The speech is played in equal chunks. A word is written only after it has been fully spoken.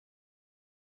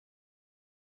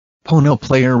Pono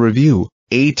Player Review,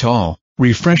 a tall,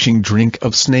 refreshing drink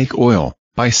of snake oil,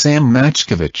 by Sam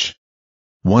Machkovich.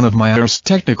 One of my Ars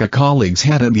Technica colleagues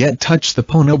hadn't yet touched the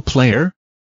Pono Player.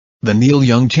 The Neil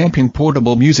Young champion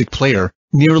portable music player,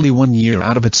 nearly 1 year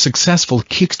out of its successful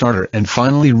Kickstarter and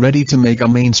finally ready to make a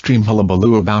mainstream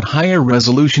hullabaloo about higher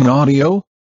resolution audio?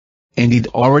 And he'd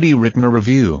already written a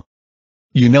review.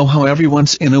 You know how every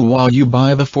once in a while you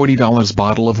buy the $40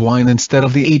 bottle of wine instead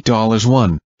of the $8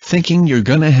 one, thinking you're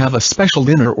gonna have a special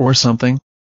dinner or something?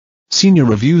 Senior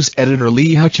Reviews editor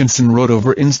Lee Hutchinson wrote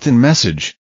over instant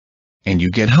message. And you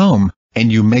get home,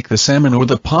 and you make the salmon or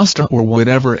the pasta or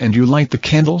whatever and you light the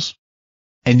candles?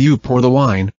 And you pour the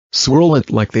wine, swirl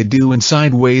it like they do in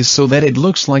Sideways so that it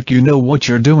looks like you know what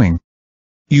you're doing.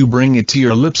 You bring it to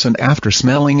your lips and after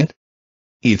smelling it,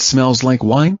 it smells like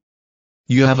wine?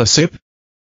 You have a sip?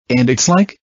 And it's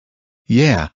like,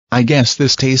 yeah, I guess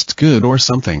this tastes good or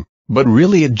something, but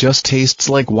really it just tastes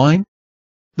like wine?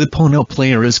 The Pono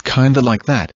Player is kinda like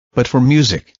that, but for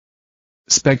music.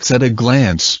 Specs at a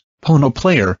glance: Pono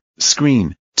Player,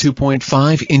 screen,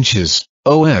 2.5 inches,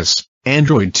 OS,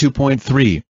 Android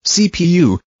 2.3,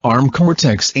 CPU, ARM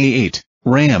Cortex-A8,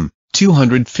 RAM,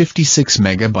 256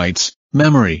 MB,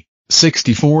 memory,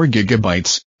 64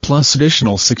 GB, plus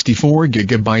additional 64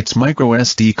 GB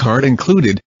microSD card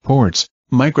included, ports,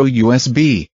 micro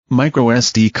USB,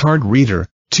 microSD card reader,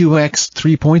 2x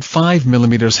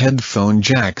 3.5mm headphone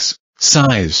jacks,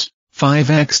 size,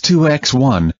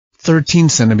 5x2x1,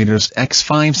 13cm x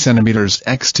 5cm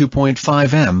x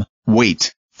 2.5m,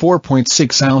 weight,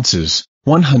 4.6 ounces,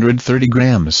 130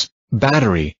 grams,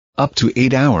 battery, up to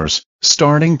 8 hours,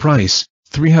 starting price,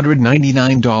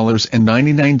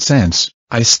 $399.99,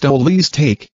 I stole Lee's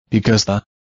take, because the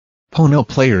Pono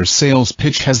Player's sales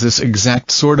pitch has this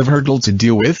exact sort of hurdle to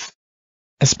deal with.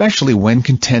 Especially when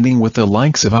contending with the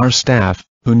likes of our staff,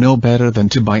 who know better than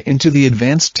to buy into the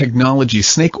advanced technology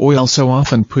snake oil so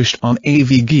often pushed on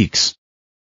AV geeks.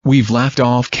 We've laughed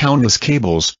off countless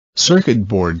cables, circuit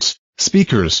boards,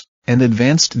 speakers, and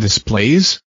advanced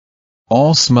displays,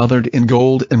 all smothered in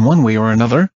gold in one way or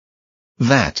another.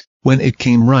 That, when it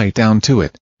came right down to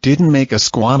it, didn't make a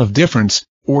squat of difference,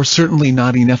 or certainly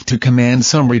not enough to command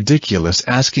some ridiculous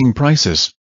asking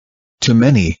prices. To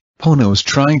many, Pono's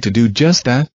trying to do just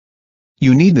that.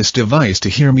 You need this device to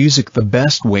hear music the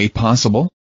best way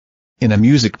possible. In a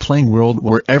music playing world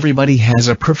where everybody has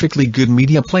a perfectly good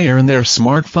media player in their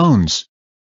smartphones.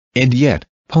 And yet,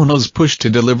 Pono's push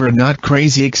to deliver a not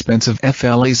crazy expensive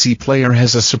FLAC player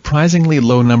has a surprisingly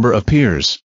low number of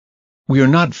peers. We are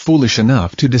not foolish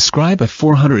enough to describe a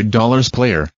 $400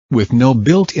 player, with no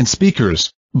built-in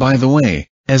speakers, by the way,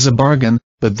 as a bargain,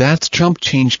 but that's chump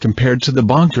change compared to the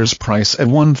bonkers price of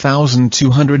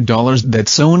 $1,200 that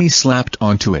Sony slapped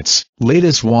onto its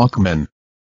latest Walkman.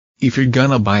 If you're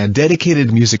gonna buy a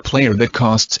dedicated music player that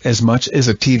costs as much as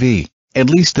a TV, at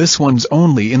least this one's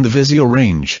only in the Vizio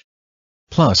range.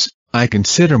 Plus, I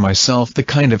consider myself the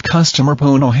kind of customer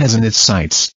Pono has in its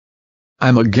sights.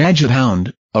 I'm a gadget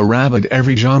hound, a rabid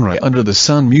every genre under the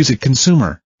sun music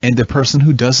consumer, and a person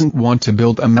who doesn't want to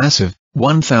build a massive,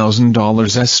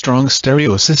 $1,000 strong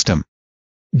stereo system.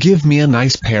 Give me a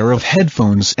nice pair of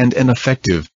headphones and an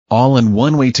effective,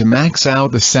 all-in-one way to max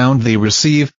out the sound they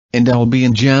receive, and I'll be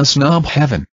in jazz snob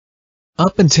heaven.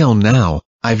 Up until now,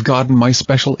 I've gotten my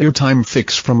special airtime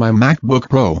fix from my MacBook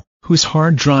Pro, whose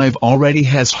hard drive already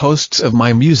has hosts of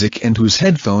my music and whose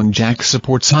headphone jack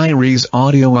supports high-res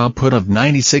audio output of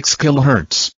 96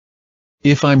 kHz.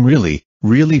 If I'm really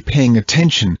paying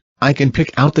attention, I can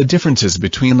pick out the differences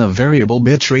between a variable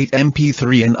bitrate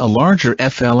MP3 and a larger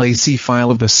FLAC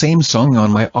file of the same song on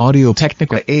my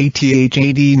Audio-Technica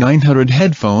ATH-AD900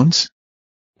 headphones.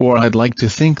 Or I'd like to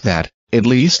think that, at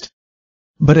least.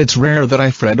 But it's rare that I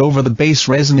fret over the bass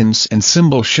resonance and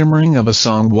cymbal shimmering of a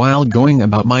song while going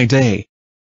about my day.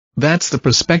 That's the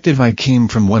perspective I came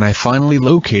from when I finally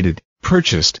located,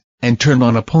 purchased, and turned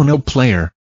on a Pono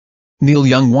Player. Neil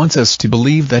Young wants us to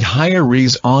believe that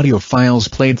higher-res audio files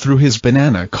played through his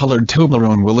banana-colored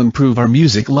Toblerone will improve our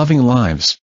music-loving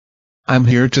lives. I'm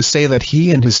here to say that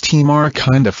he and his team are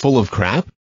kinda full of crap.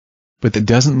 But that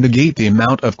doesn't negate the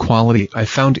amount of quality I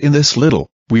found in this little,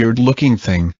 weird-looking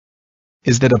thing.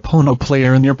 Is that a Pono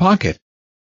Player in your pocket?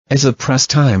 As of press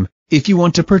time, if you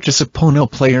want to purchase a Pono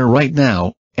Player right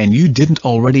now, and you didn't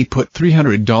already put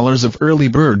 $300 of early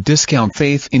bird discount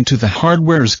faith into the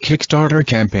hardware's Kickstarter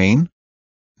campaign,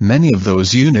 many of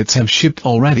those units have shipped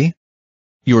already.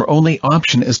 Your only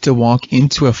option is to walk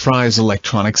into a Fry's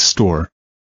electronics store.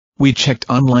 We checked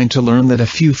online to learn that a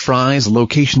few Fry's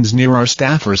locations near our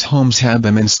staffers' homes had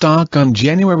them in stock on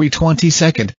January 22,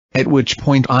 at which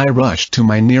point I rushed to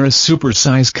my nearest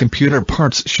supersized computer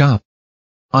parts shop.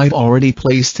 I'd already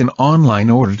placed an online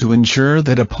order to ensure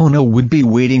that a Pono would be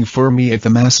waiting for me at the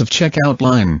massive checkout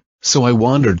line, so I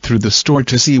wandered through the store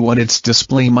to see what its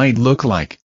display might look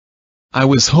like. I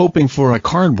was hoping for a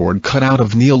cardboard cutout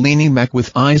of Neil Laney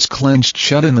with eyes clenched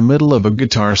shut in the middle of a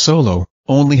guitar solo,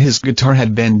 only his guitar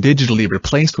had been digitally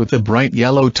replaced with a bright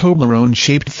yellow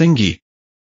Toblerone-shaped thingy.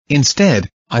 Instead,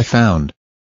 I found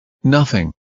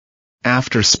nothing.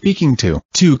 After speaking to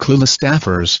two clueless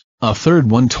staffers, a third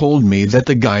one told me that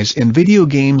the guys in video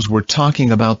games were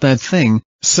talking about that thing,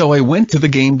 so I went to the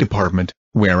game department,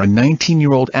 where a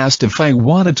 19-year-old asked if I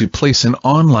wanted to place an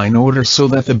online order so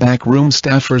that the backroom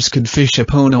staffers could fish a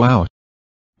Pono out.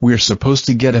 "We're supposed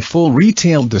to get a full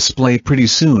retail display pretty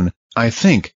soon, I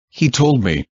think," he told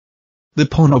me. The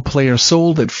Pono Player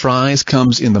sold at Fry's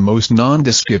comes in the most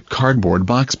nondescript cardboard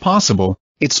box possible,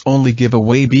 its only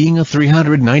giveaway being a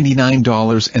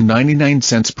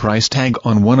 $399.99 price tag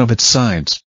on one of its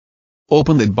sides.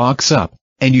 Open that box up,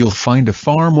 and you'll find a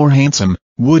far more handsome,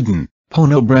 wooden,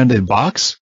 Pono-branded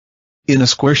box in a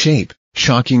square shape,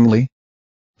 shockingly,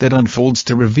 that unfolds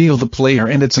to reveal the player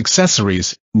and its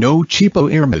accessories, no cheapo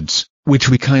earbuds, which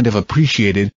we kind of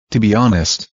appreciated, to be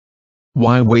honest.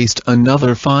 Why waste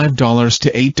another $5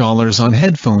 to $8 on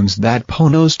headphones that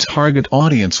Pono's target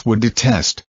audience would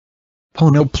detest?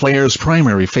 Pono Player's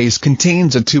primary face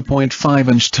contains a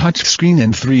 2.5-inch touchscreen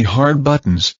and 3 hard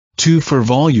buttons, 2 for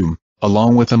volume,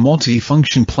 along with a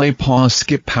multi-function play pause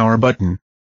skip power button.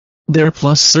 Their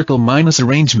plus circle minus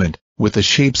arrangement, with the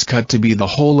shapes cut to be the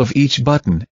whole of each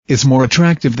button, is more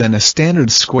attractive than a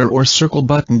standard square or circle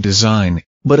button design,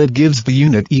 but it gives the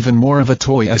unit even more of a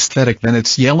toy aesthetic than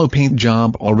its yellow paint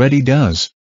job already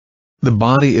does. The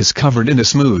body is covered in a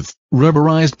smooth,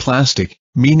 rubberized plastic,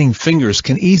 meaning fingers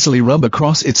can easily rub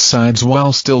across its sides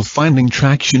while still finding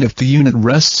traction if the unit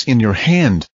rests in your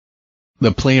hand.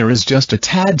 The player is just a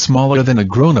tad smaller than a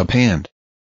grown-up hand.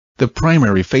 The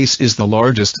primary face is the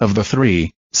largest of the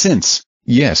three, since,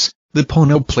 yes, the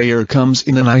Pono Player comes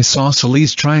in an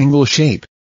isosceles triangle shape.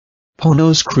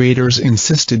 Pono's creators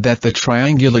insisted that the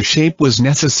triangular shape was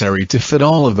necessary to fit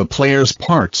all of the player's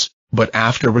parts, but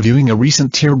after reviewing a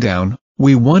recent teardown,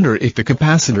 we wonder if the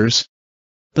capacitors,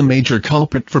 the major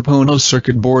culprit for Pono's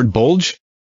circuit board bulge,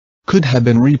 could have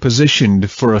been repositioned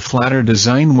for a flatter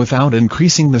design without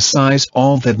increasing the size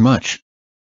all that much.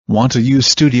 Want to use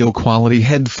studio-quality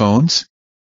headphones?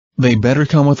 They better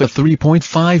come with a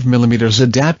 3.5mm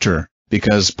adapter,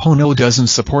 because Pono doesn't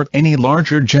support any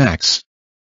larger jacks.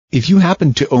 If you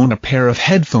happen to own a pair of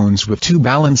headphones with 2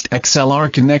 balanced XLR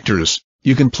connectors,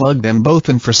 you can plug them both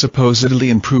in for supposedly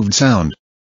improved sound.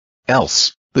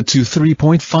 Else, the 2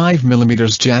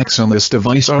 3.5mm jacks on this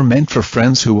device are meant for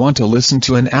friends who want to listen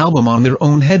to an album on their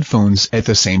own headphones at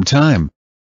the same time.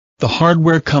 The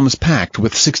hardware comes packed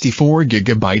with 64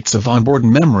 GB of onboard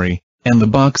memory, and the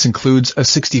box includes a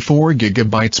 64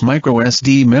 GB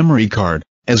microSD memory card,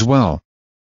 as well.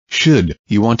 Should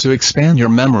you want to expand your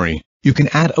memory, you can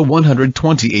add a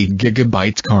 128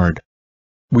 GB card.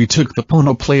 We took the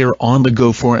Pono Player on the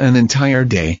go for an entire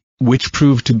day, which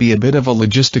proved to be a bit of a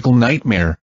logistical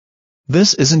nightmare.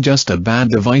 This isn't just a bad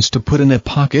device to put in a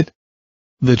pocket.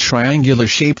 The triangular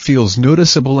shape feels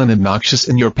noticeable and obnoxious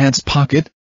in your pants pocket.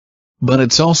 But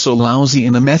it's also lousy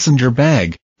in a messenger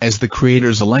bag, as the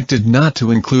creators elected not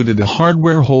to include a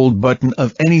hardware hold button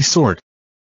of any sort.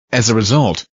 As a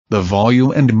result, the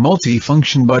volume and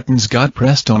multi-function buttons got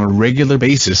pressed on a regular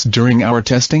basis during our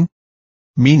testing,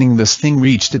 meaning this thing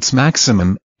reached its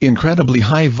maximum, incredibly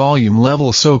high volume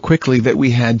level so quickly that we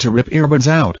had to rip earbuds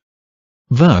out.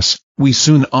 Thus, we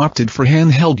soon opted for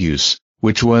handheld use,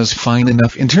 which was fine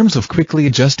enough in terms of quickly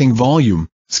adjusting volume,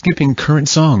 skipping current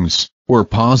songs, or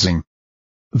pausing.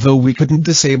 Though we couldn't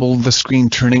disable the screen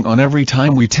turning on every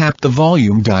time we tapped the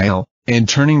volume dial, and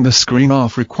turning the screen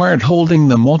off required holding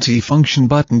the multi-function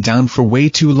button down for way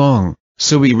too long,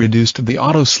 so we reduced the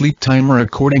auto-sleep timer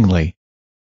accordingly.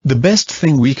 The best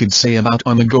thing we could say about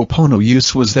on-the-go Pono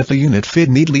use was that the unit fit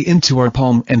neatly into our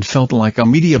palm and felt like a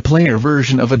media player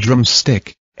version of a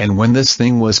drumstick, and when this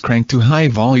thing was cranked to high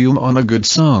volume on a good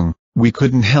song, we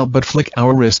couldn't help but flick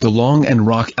our wrist along and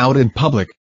rock out in public.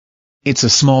 It's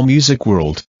a small music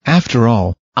world, after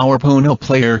all. Our Pono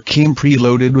Player came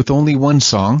preloaded with only one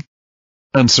song.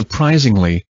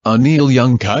 Unsurprisingly, a Neil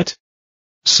Young cut.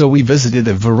 So we visited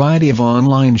a variety of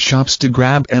online shops to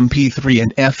grab MP3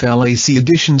 and FLAC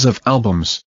editions of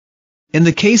albums. In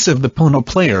the case of the Pono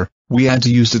Player, we had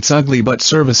to use its ugly but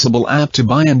serviceable app to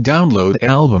buy and download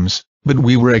albums, but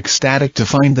we were ecstatic to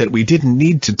find that we didn't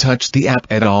need to touch the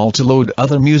app at all to load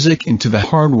other music into the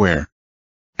hardware.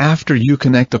 After you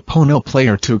connect a Pono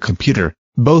Player to a computer,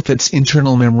 both its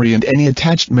internal memory and any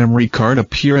attached memory card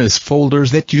appear as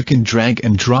folders that you can drag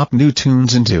and drop new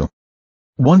tunes into.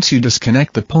 Once you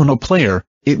disconnect the Pono Player,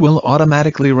 it will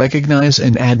automatically recognize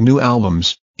and add new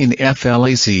albums, in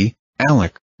FLAC,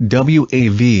 ALAC,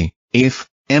 WAV, AIF,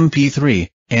 MP3,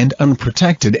 and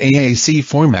unprotected AAC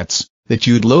formats, that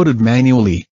you'd loaded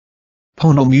manually.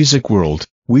 Pono Music World,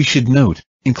 we should note,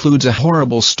 includes a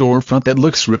horrible storefront that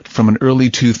looks ripped from an early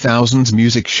 2000s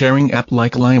music sharing app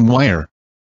like LimeWire.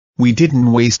 We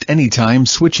didn't waste any time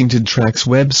switching to Track's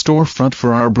web storefront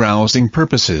for our browsing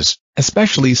purposes,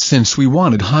 especially since we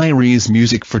wanted high-res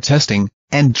music for testing,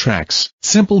 and Track's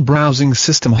simple browsing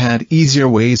system had easier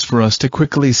ways for us to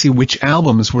quickly see which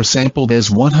albums were sampled as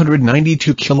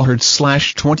 192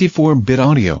 kHz/24-bit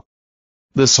audio.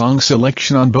 The song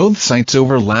selection on both sites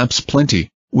overlaps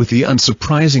plenty, with the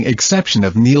unsurprising exception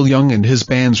of Neil Young and his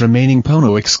band's remaining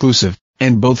Pono exclusive,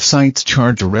 and both sites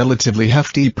charge a relatively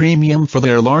hefty premium for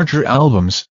their larger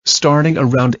albums, starting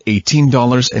around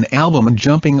 $18 an album and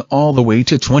jumping all the way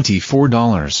to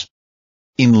 $24.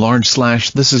 In large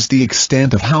 / this is the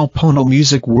extent of how Pono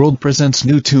Music World presents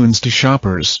new tunes to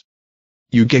shoppers.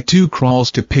 You get 2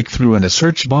 crawls to pick through and a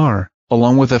search bar,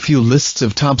 along with a few lists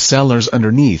of top sellers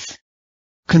underneath.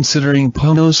 Considering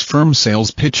Pono's firm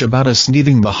sales pitch about us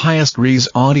needing the highest res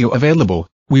audio available,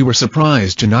 we were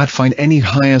surprised to not find any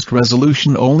highest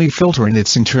resolution only filter in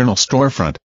its internal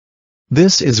storefront.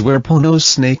 This is where Pono's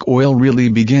snake oil really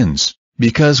begins,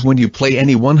 because when you play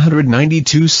any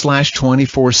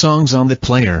 192/24 songs on the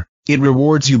player, it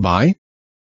rewards you by?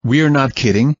 We're not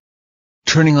kidding.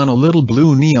 Turning on a little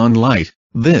blue neon light.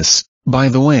 This, by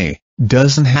the way,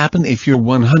 doesn't happen if your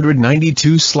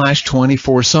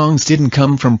 192/24 songs didn't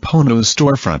come from Pono's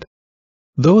storefront.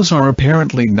 Those are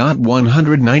apparently not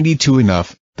 192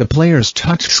 enough. The player's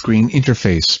touchscreen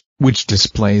interface, which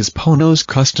displays Pono's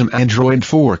custom Android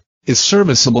fork, is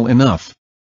serviceable enough.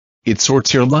 It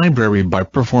sorts your library by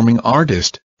performing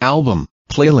artist, album,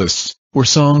 playlists, or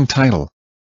song title.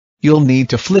 You'll need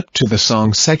to flip to the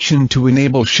song section to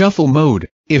enable shuffle mode,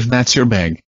 if that's your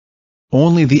bag.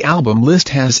 Only the album list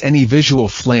has any visual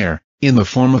flair, in the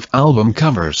form of album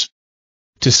covers.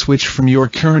 To switch from your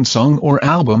current song or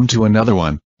album to another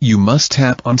one, you must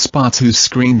tap on spots whose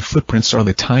screen footprints are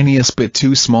the tiniest bit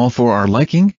too small for our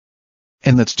liking.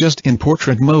 And that's just in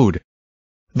portrait mode.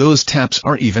 Those taps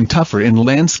are even tougher in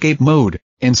landscape mode,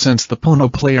 and since the Pono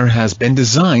Player has been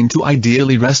designed to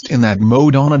ideally rest in that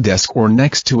mode on a desk or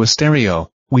next to a stereo,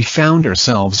 we found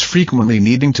ourselves frequently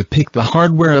needing to pick the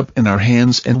hardware up in our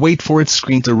hands and wait for its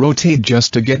screen to rotate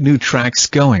just to get new tracks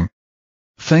going.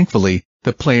 Thankfully,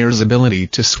 the player's ability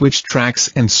to switch tracks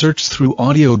and search through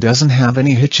audio doesn't have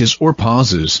any hitches or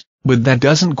pauses, but that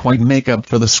doesn't quite make up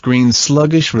for the screen's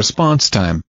sluggish response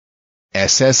time.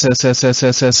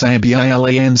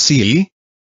 SSSSSSSIBILANCE?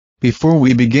 Before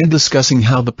we begin discussing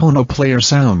how the Pono Player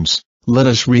sounds, let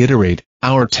us reiterate,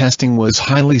 our testing was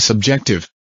highly subjective.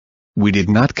 We did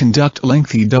not conduct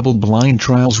lengthy double-blind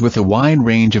trials with a wide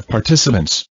range of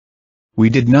participants. We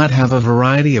did not have a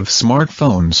variety of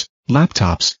smartphones,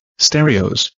 laptops,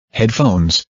 stereos,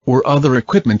 headphones, or other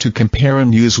equipment to compare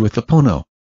and use with the Pono.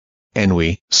 And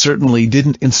we certainly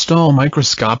didn't install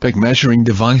microscopic measuring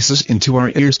devices into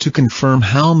our ears to confirm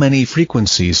how many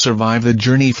frequencies survive the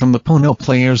journey from the Pono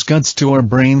Player's guts to our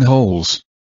brain holes.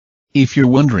 If you're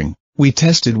wondering, we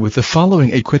tested with the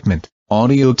following equipment: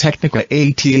 Audio-Technica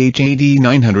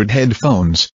ATH-AD900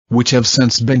 headphones, which have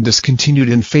since been discontinued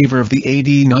in favor of the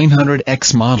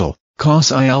AD900X model,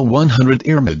 COS IL100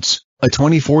 earbuds, a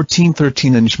 2014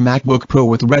 13-inch MacBook Pro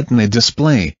with Retina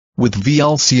display, with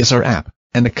VLCSR app,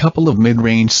 and a couple of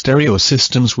mid-range stereo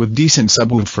systems with decent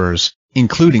subwoofers,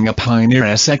 including a Pioneer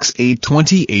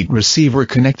SX828 receiver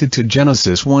connected to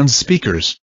Genesis One's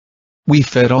speakers. We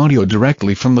fed audio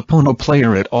directly from the Pono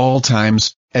Player at all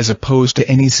times, as opposed to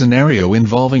any scenario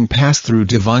involving pass-through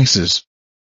devices.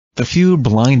 The few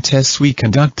blind tests we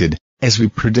conducted, as we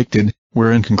predicted,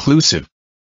 were inconclusive.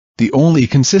 The only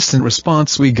consistent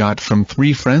response we got from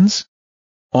 3 friends,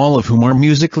 all of whom are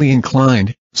musically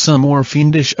inclined, some more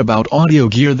fiendish about audio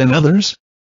gear than others,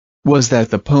 was that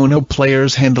the Pono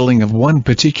Player's handling of one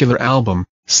particular album,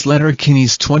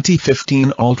 Sleater-Kinney's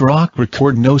 2015 alt-rock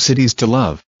record No Cities to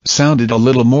Love, sounded a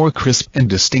little more crisp and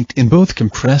distinct in both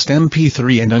compressed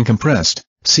MP3 and uncompressed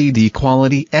CD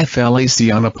quality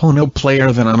FLAC on a Pono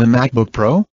Player than on a MacBook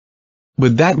Pro.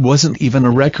 But that wasn't even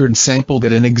a record sampled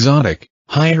at an exotic,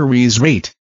 higher res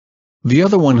rate. The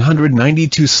other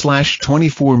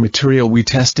 192/24 material we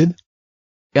tested?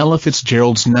 Ella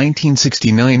Fitzgerald's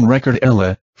 1969 record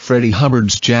Ella, Freddie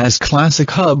Hubbard's jazz classic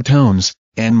Hub Tones,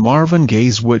 and Marvin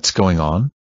Gaye's What's Going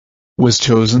On? was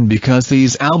chosen because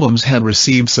these albums had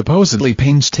received supposedly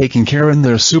painstaking care in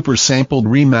their super-sampled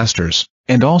remasters,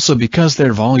 and also because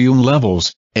their volume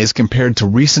levels, as compared to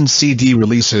recent CD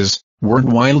releases, weren't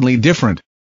wildly different.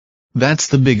 That's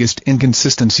the biggest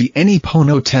inconsistency any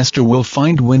Pono tester will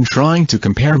find when trying to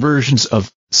compare versions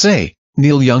of, say,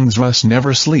 Neil Young's Rust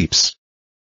Never Sleeps.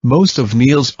 Most of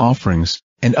Neil's offerings,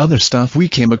 and other stuff we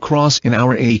came across in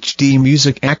our HD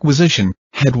music acquisition,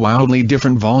 had wildly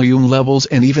different volume levels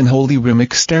and even wholly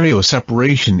remixed stereo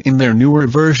separation in their newer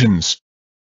versions.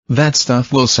 That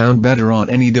stuff will sound better on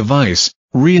any device,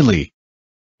 really.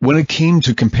 When it came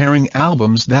to comparing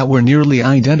albums that were nearly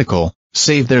identical,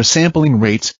 save their sampling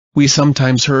rates, we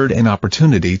sometimes heard an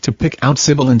opportunity to pick out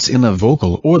sibilance in a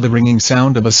vocal or the ringing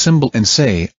sound of a cymbal and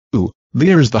say, "Ooh,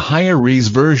 there's the higher res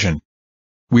version."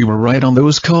 We were right on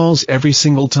those calls every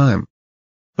single time.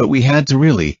 But we had to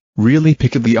really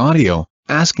pick at the audio,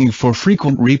 asking for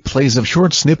frequent replays of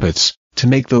short snippets, to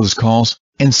make those calls,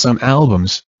 and some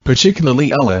albums,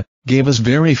 particularly Ella, gave us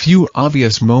very few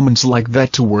obvious moments like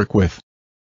that to work with.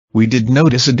 We did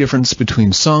notice a difference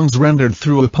between songs rendered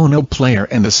through a Pono Player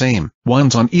and the same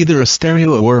ones on either a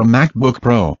stereo or a MacBook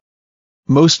Pro.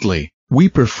 Mostly, we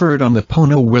preferred on the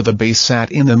Pono where the bass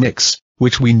sat in the mix,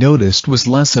 which we noticed was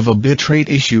less of a bitrate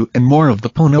issue and more of the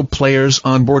Pono Player's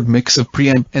onboard mix of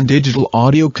preamp and digital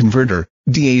audio converter,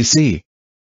 DAC.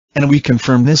 And we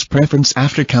confirmed this preference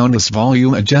after countless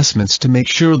volume adjustments to make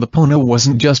sure the Pono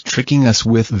wasn't just tricking us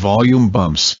with volume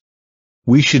bumps.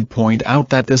 We should point out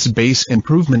that this bass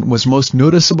improvement was most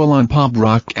noticeable on pop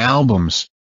rock albums.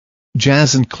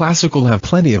 Jazz and classical have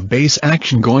plenty of bass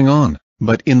action going on,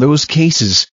 but in those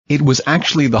cases, it was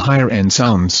actually the higher-end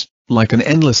sounds, like an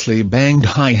endlessly banged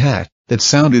hi-hat, that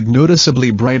sounded noticeably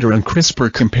brighter and crisper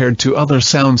compared to other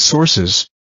sound sources.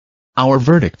 Our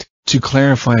verdict: to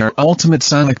clarify our ultimate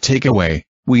sonic takeaway,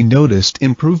 we noticed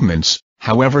improvements,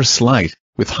 however slight,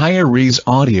 with higher res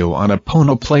audio on a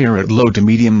Pono Player at low to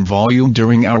medium volume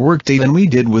during our workday than we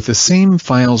did with the same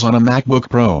files on a MacBook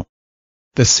Pro.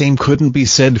 The same couldn't be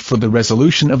said for the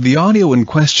resolution of the audio in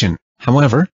question,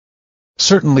 however.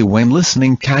 Certainly when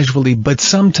listening casually, but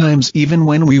sometimes even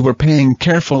when we were paying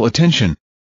careful attention.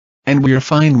 And we're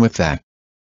fine with that.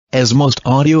 As most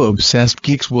audio-obsessed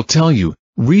geeks will tell you,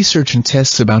 research and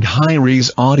tests about high-res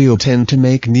audio tend to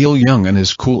make Neil Young and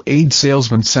his Kool-Aid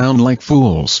salesmen sound like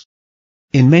fools.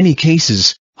 In many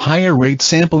cases, higher rate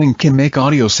sampling can make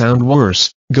audio sound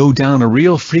worse. Go down a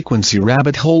real frequency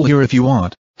rabbit hole here if you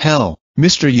want. Hell,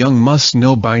 Mr. Young must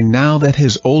know by now that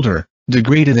his older,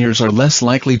 degraded ears are less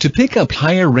likely to pick up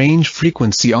higher range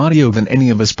frequency audio than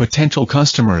any of his potential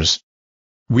customers.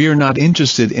 We're not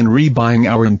interested in rebuying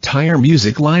our entire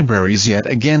music libraries yet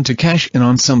again to cash in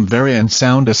on some very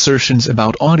unsound assertions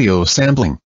about audio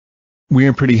sampling.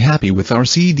 We're pretty happy with our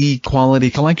CD quality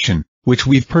collection, which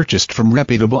we've purchased from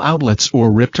reputable outlets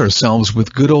or ripped ourselves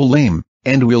with good old lame,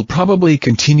 and we'll probably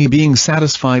continue being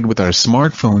satisfied with our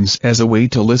smartphones as a way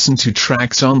to listen to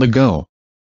tracks on the go.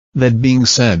 That being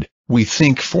said, we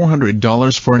think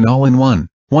 $400 for an all-in-one,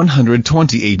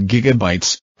 128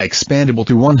 GB, expandable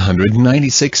to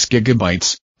 196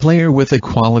 GB, player with a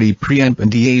quality preamp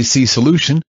and DAC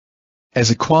solution, as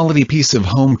a quality piece of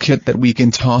home kit that we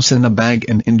can toss in a bag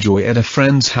and enjoy at a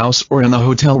friend's house or in a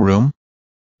hotel room,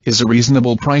 is a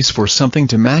reasonable price for something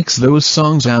to max those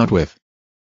songs out with.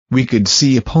 We could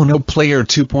see a Pono Player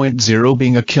 2.0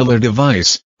 being a killer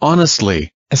device,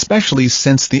 honestly, especially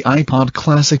since the iPod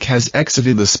Classic has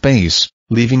exited the space,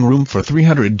 leaving room for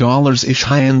 $300-ish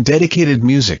high-end dedicated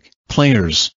music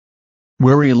players.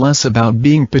 Worry less about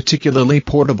being particularly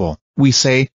portable, we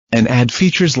say, and add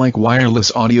features like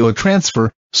wireless audio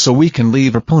transfer, so we can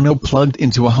leave our Pono plugged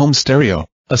into a home stereo,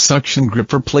 a suction grip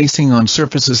for placing on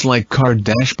surfaces like car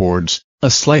dashboards, a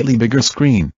slightly bigger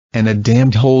screen, and a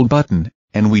damned hold button,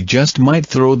 and we just might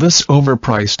throw this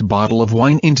overpriced bottle of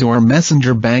wine into our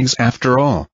messenger bags after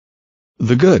all.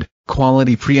 The good,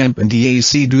 quality preamp and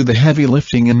DAC do the heavy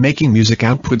lifting in making music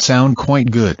output sound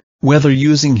quite good, whether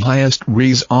using highest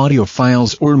res audio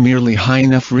files or merely high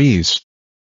enough res.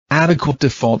 Adequate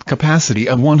default capacity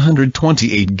of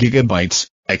 128 GB,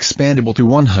 expandable to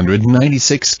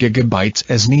 196 GB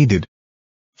as needed.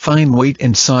 Fine weight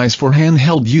and size for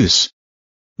handheld use.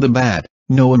 The bad: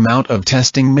 no amount of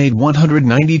testing made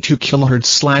 192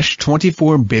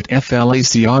 kHz/24-bit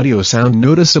FLAC audio sound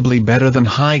noticeably better than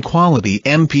high-quality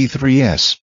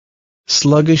MP3s.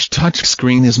 Sluggish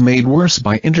touchscreen is made worse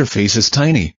by interface's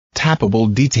tiny,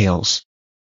 tappable details.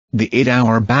 The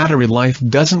 8-hour battery life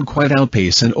doesn't quite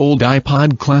outpace an old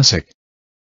iPod Classic.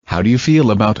 How do you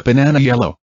feel about Banana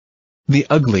Yellow? The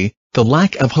ugly, the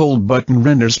lack of hold button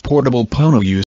renders portable Pono use